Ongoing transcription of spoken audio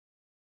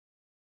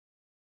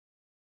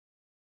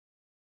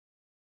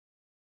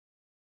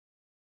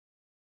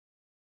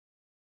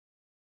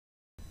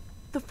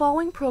The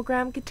following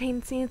program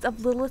contains scenes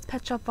of Littlest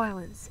Pet Shop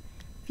violence.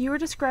 Viewer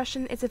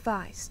discretion is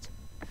advised.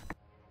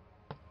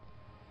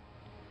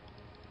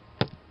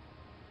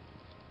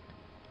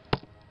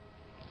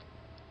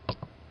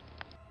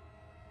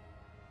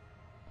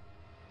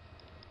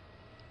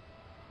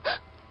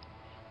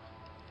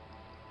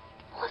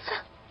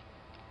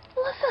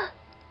 Melissa!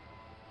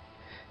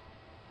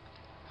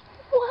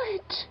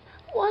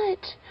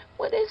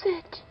 What is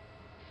it?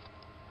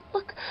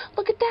 Look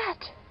at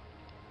that!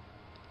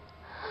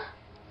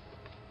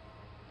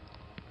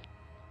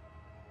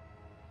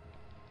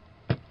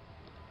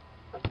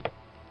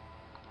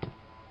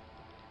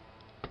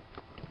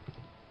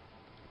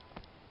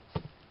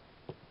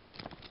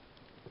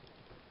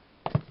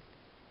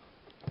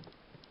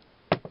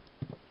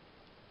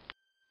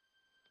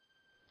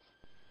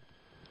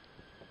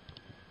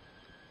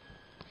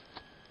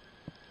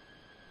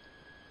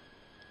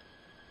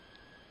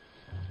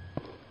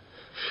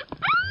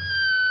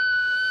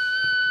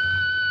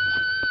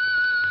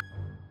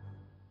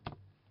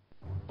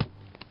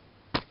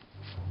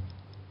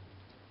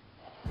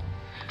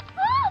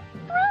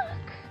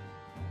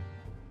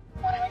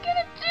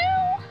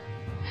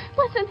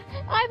 Listen,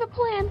 I have a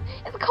plan.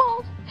 It's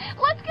called,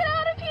 Let's Get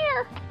Out of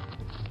Here!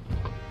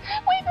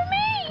 Wait for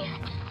me!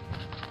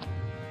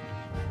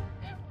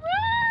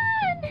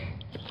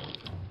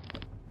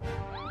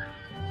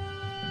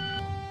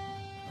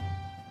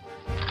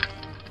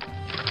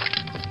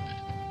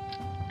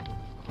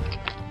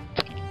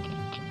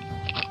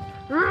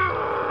 Run!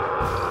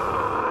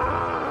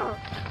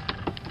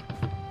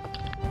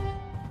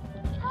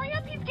 Hurry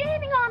up, he's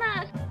gaining on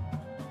us!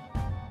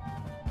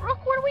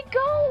 Brooke, where do we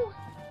go?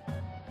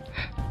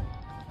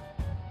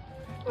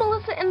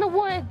 Melissa in the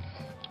woods.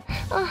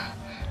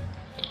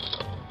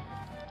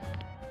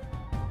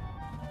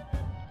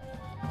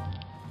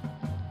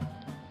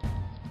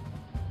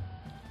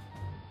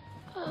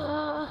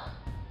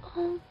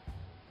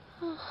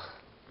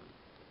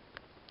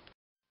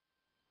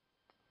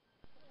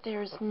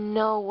 There's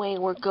no way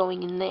we're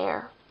going in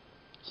there.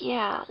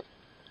 Yeah,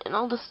 in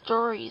all the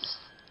stories,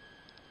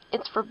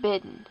 it's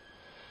forbidden.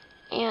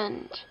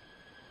 And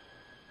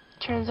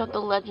turns out the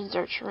legends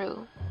are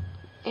true.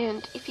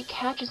 And if he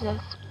catches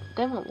us,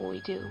 then what will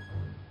we do?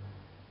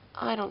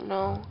 I don't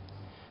know.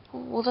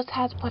 We'll just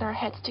have to put our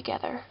heads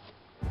together.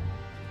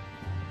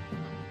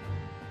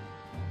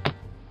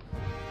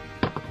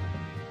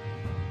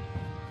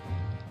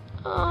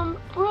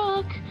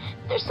 Brooke,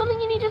 there's something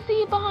you need to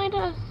see behind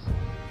us.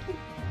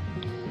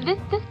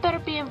 This better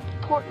be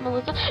important,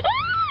 Melissa.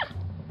 Ah!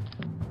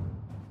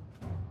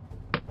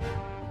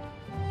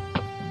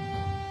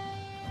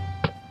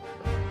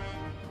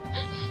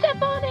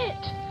 Step on it!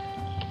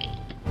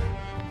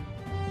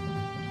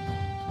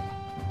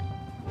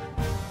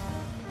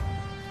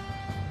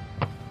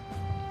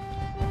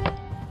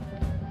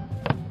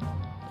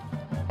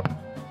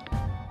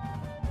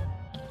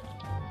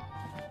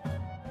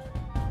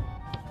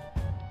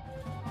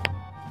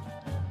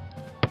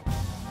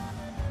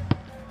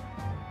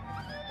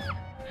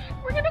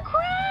 We're gonna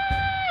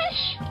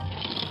crash!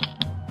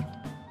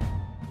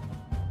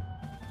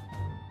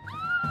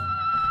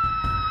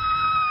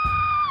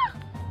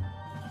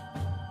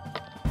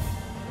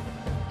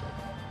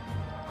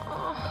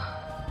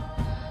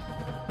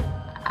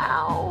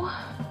 Ow.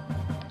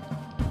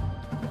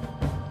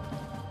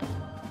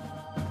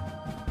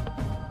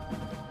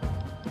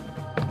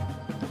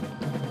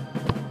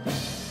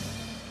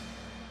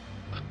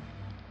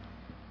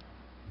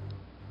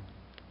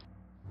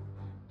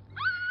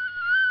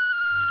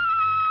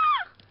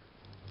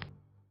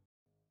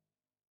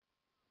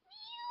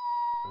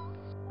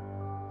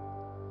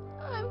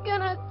 I'm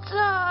gonna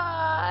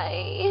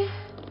die.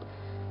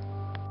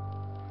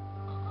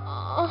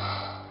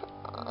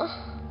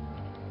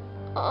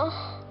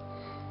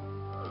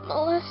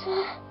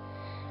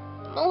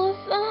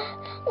 Melissa,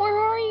 where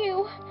are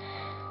you?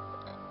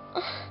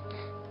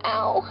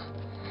 Ow.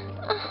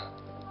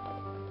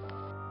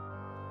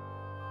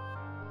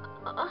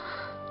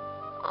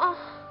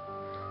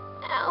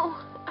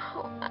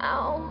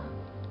 Ow.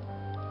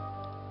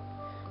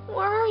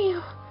 Where are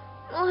you,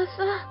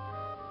 Melissa?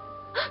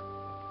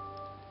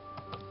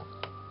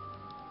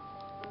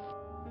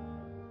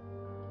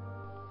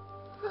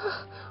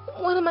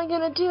 What am I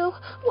gonna do?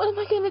 What am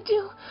I gonna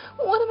do?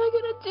 What am I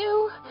gonna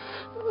do?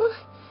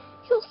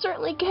 He'll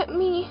certainly get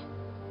me.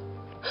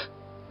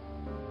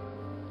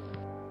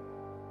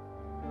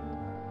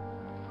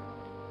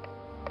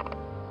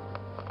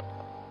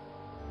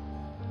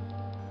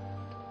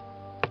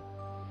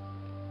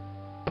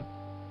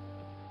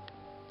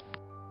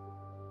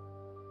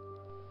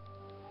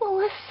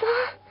 Melissa?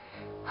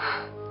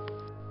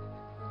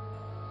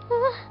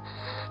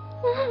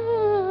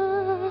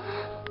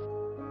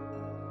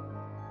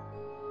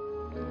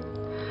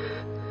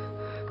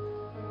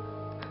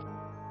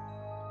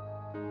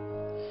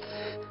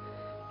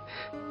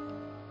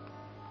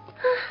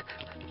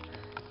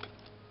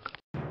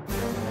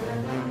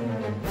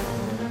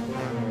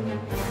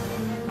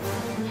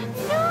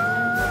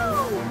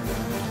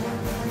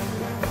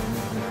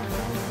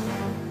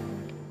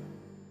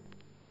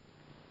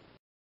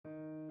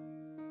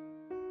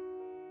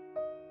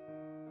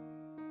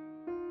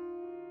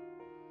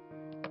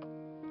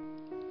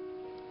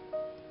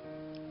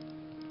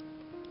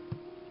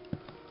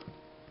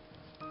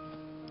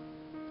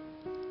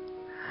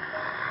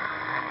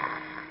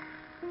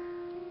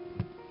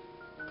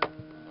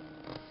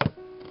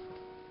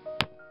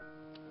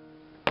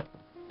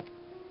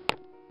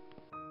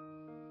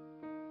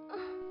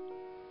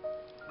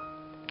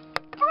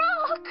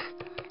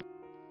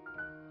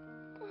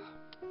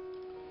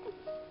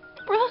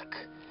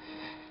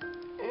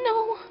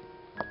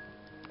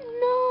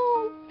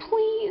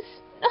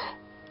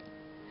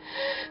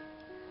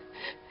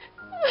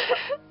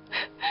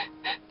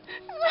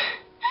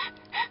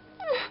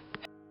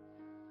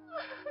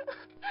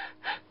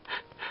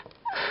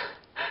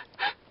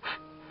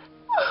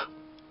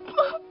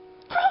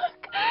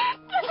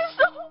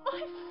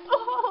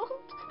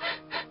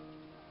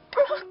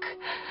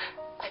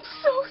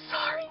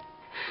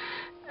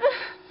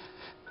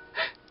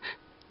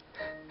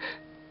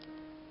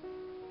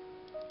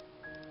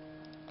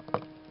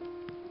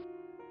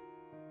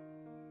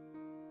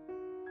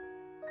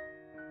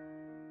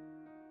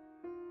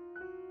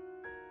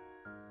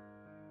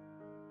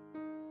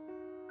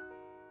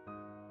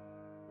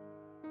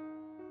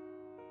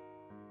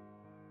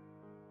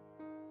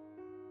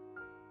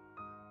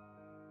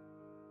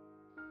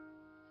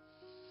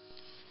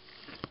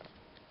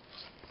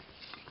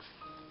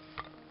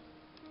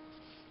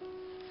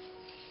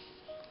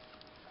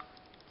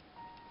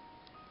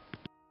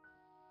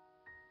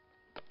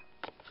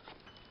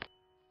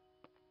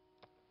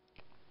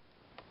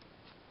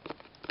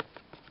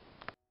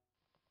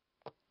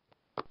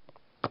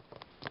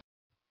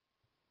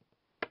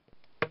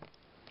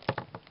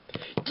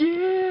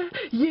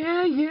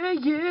 Yeah, yeah,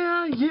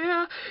 yeah,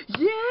 yeah,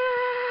 yeah,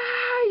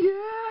 yeah,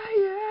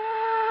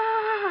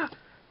 yeah.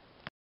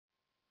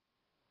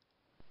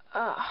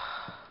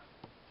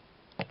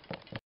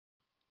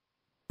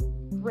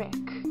 Rick,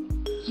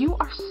 you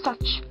are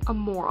such a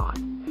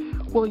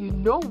moron. Well, you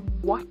know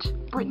what,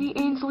 Brittany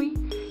Ainsley?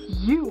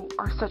 You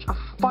are such a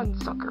fun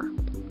sucker.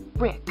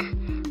 Rick,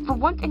 for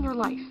once in your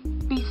life,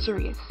 be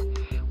serious.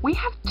 We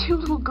have 2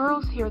 little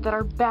girls here that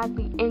are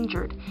badly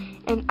injured,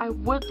 and I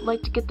would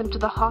like to get them to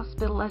the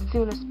hospital as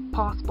soon as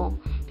possible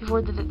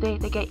before they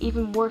get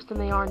even worse than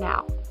they are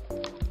now.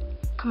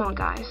 Come on,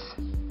 guys.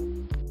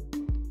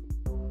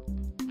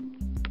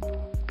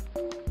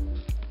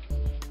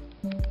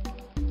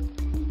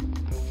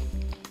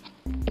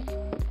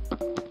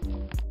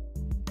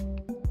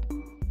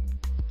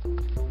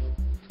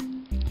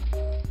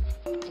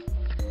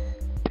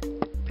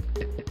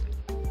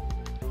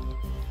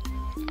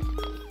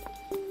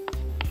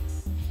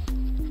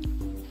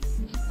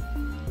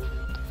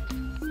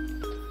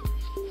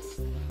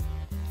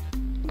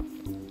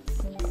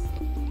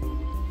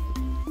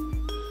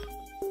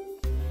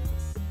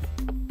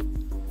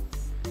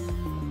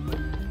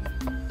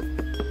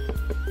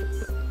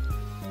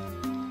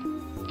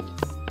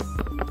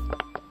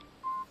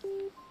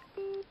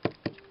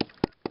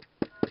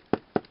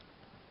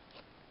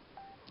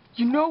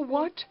 You know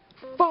what?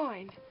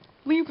 Fine.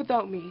 Leave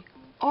without me.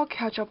 I'll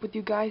catch up with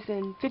you guys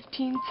in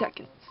 15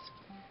 seconds.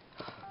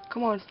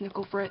 Come on,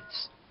 Snickle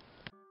Fritz.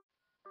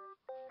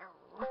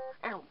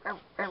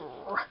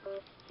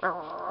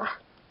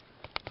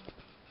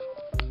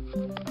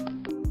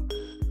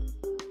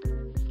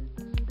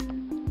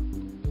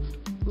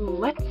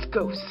 Let's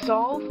go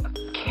solve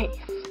a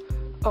case.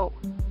 Oh,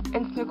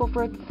 and Snickle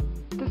Fritz,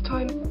 this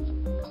time,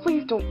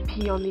 please don't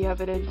pee on the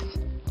evidence.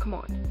 Come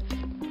on.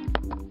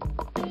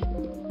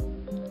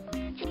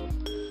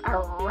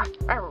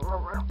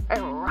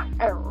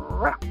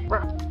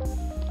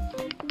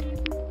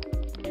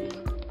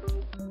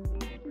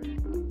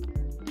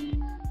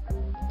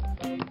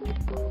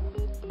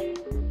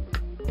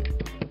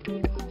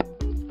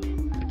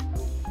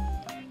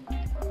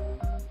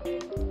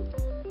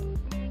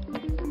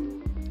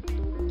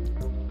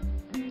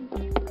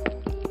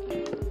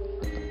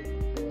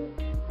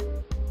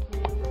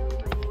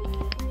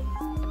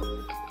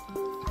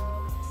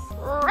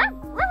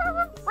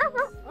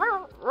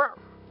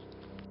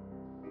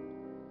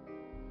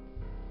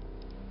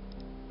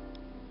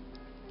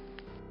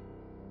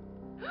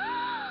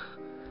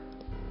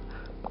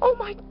 Oh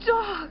my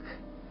dog!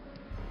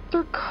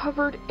 They're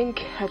covered in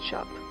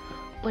ketchup.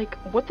 Like,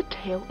 what the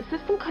tail? Is this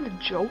some kind of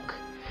joke?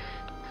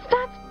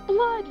 That's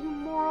blood, you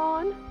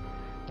moron!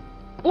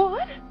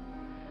 Blood?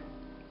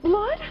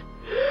 Blood?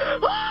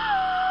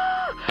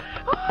 Ah!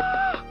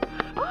 Ah!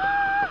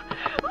 Ah!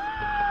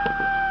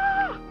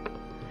 Ah!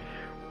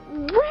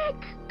 Rick,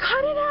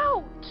 cut it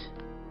out!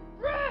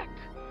 Rick,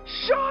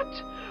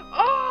 shut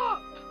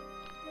up!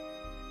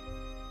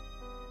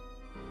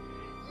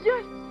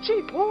 Yes,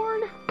 Chief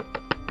Horn!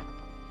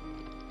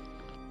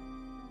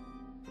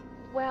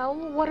 Well,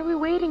 what are we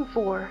waiting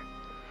for?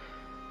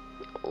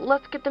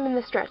 Let's get them in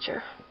the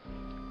stretcher.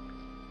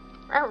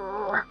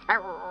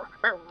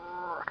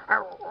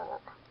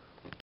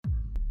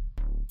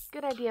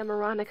 Good idea,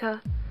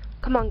 Veronica.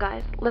 Come on,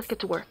 guys, let's get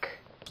to work.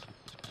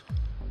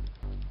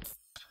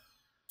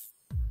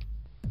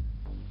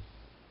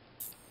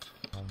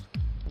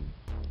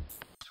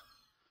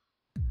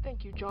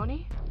 Thank you,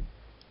 Johnny.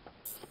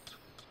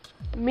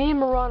 Me and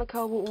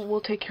Veronica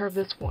will take care of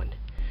this one.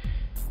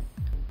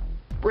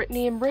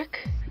 Brittany and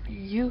Rick,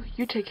 you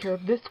take care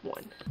of this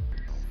one.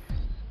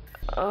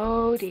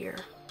 Oh dear.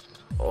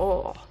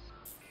 Oh.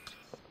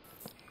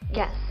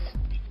 Yes.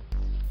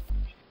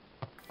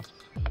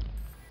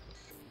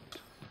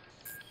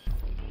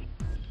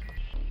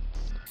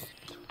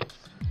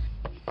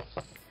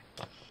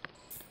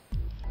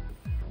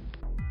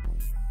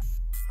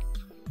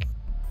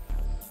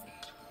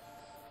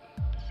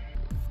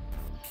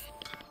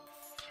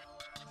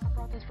 I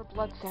brought this for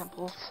blood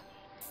samples.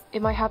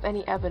 It might have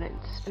any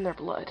evidence in their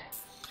blood.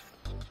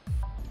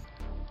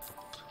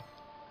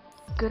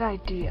 Good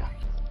idea.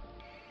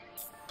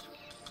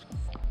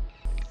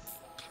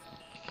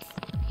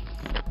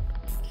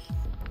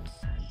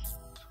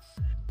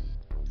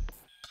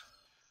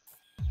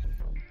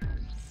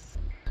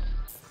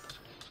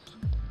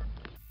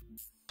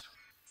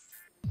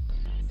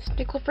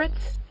 Snickle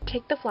Fritz,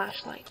 take the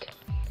flashlight.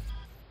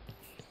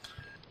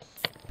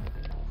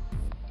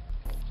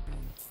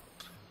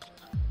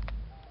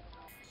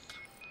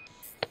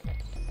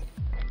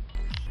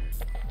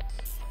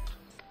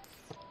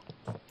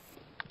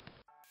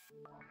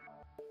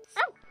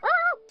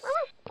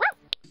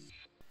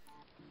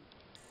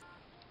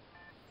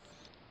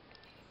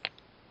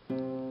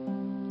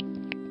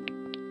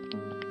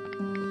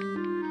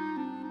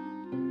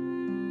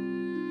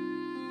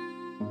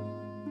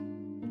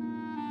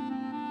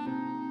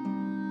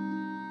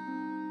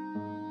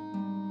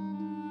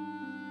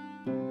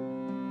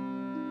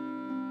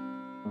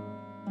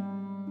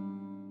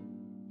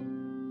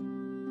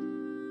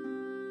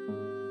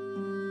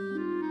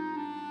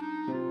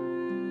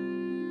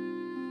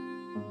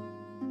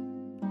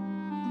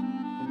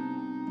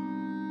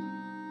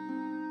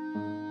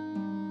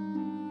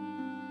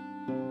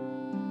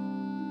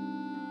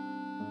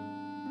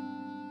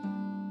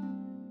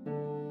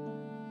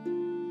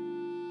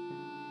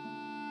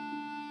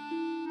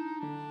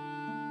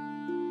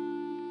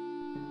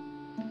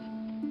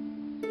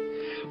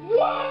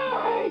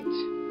 Wait!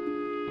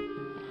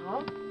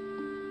 Huh?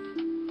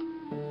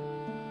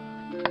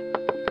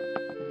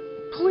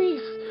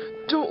 Please,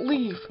 don't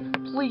leave.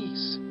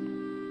 Please.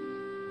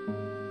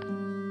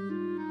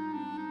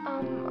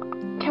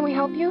 Can we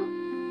help you?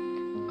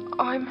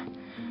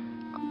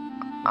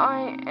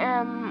 I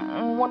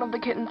am one of the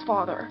kitten's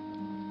father.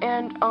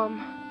 And,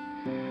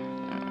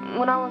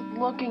 when I was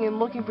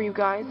looking for you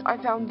guys, I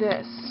found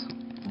this.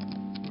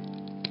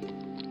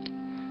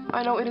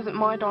 I know it isn't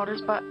my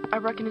daughter's, but I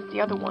reckon it's the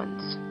other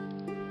one's.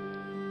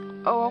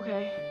 Oh,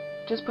 okay.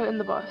 Just put it in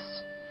the bus.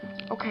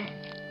 Okay.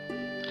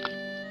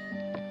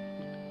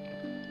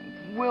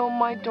 Will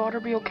my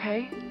daughter be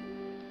okay?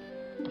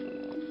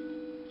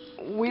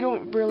 We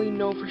don't really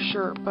know for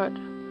sure, but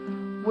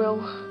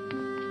we'll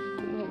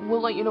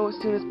let you know as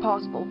soon as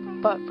possible.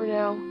 But for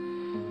now,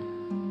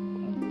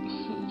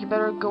 you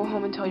better go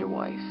home and tell your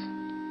wife.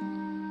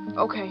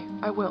 Okay,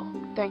 I will.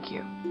 Thank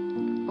you.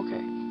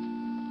 Okay.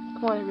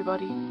 Come on,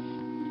 everybody.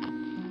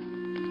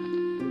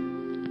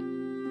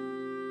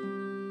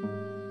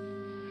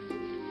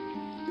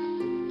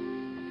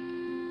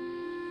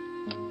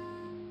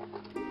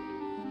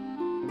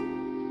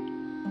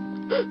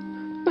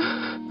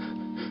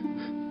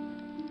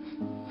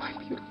 My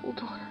beautiful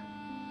daughter.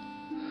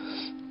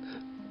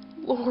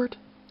 Lord,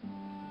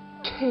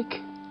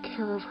 take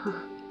care of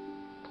her,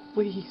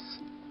 please.